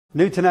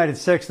New tonight at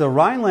 6, the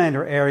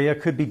Rhinelander area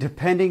could be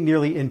depending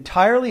nearly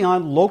entirely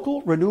on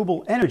local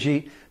renewable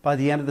energy by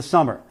the end of the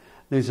summer.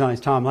 News 9's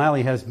Tom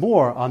Lally has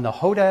more on the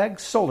Hodag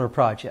Solar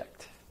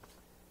Project.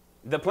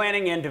 The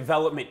Planning and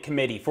Development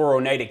Committee for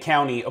Oneida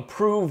County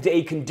approved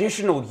a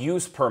conditional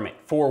use permit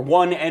for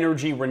One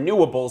Energy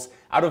Renewables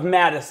out of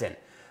Madison,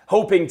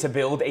 hoping to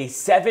build a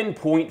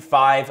 7.5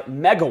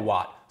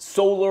 megawatt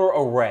solar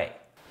array.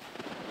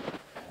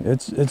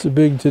 It's a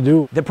big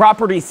to-do. The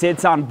property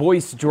sits on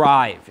Boyce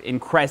Drive in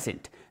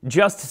Crescent,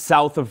 just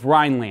south of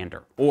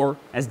Rhinelander, or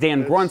as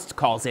Dan Grunst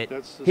calls it,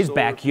 his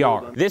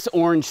backyard. This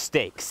orange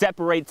stake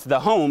separates the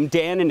home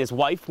Dan and his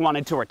wife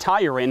wanted to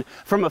retire in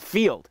from a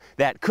field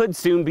that could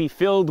soon be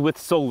filled with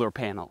solar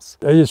panels.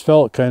 I just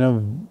felt kind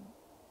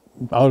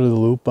of out of the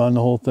loop on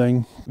the whole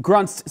thing.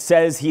 Grunst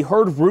says he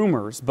heard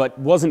rumors but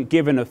wasn't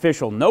given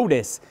official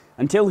notice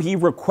until he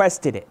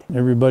requested it.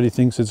 Everybody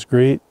thinks it's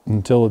great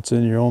until it's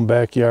in your own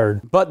backyard.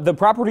 But the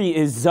property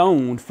is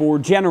zoned for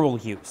general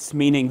use,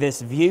 meaning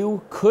this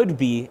view could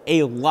be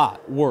a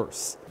lot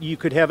worse. You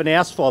could have an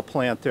asphalt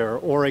plant there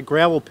or a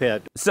gravel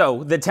pit.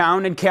 So the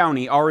town and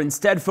county are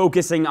instead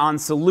focusing on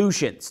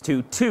solutions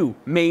to two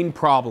main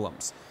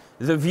problems: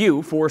 the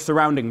view for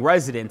surrounding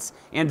residents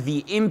and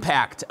the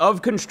impact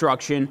of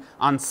construction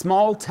on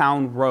small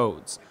town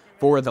roads.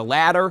 For the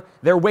latter,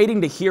 they're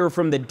waiting to hear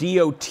from the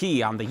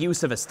DOT on the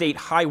use of a state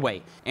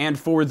highway. And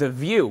for the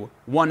view,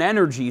 One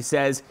Energy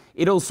says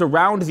it'll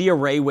surround the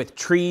array with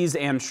trees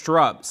and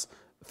shrubs,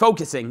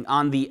 focusing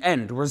on the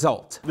end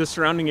result. The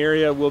surrounding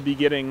area will be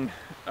getting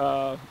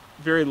a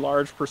very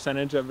large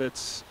percentage of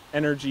its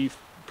energy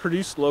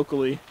produced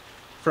locally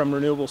from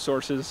renewable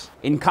sources.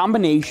 In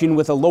combination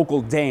with a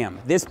local dam,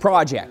 this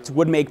project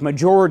would make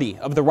majority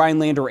of the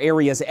Rhinelander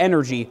area's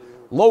energy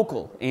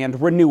local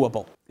and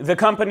renewable. The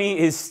company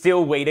is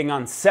still waiting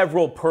on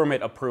several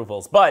permit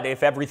approvals, but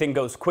if everything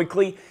goes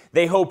quickly,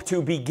 they hope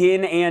to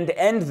begin and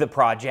end the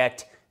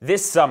project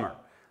this summer.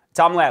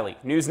 Tom Lally,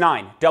 News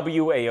 9,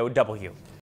 WAOW.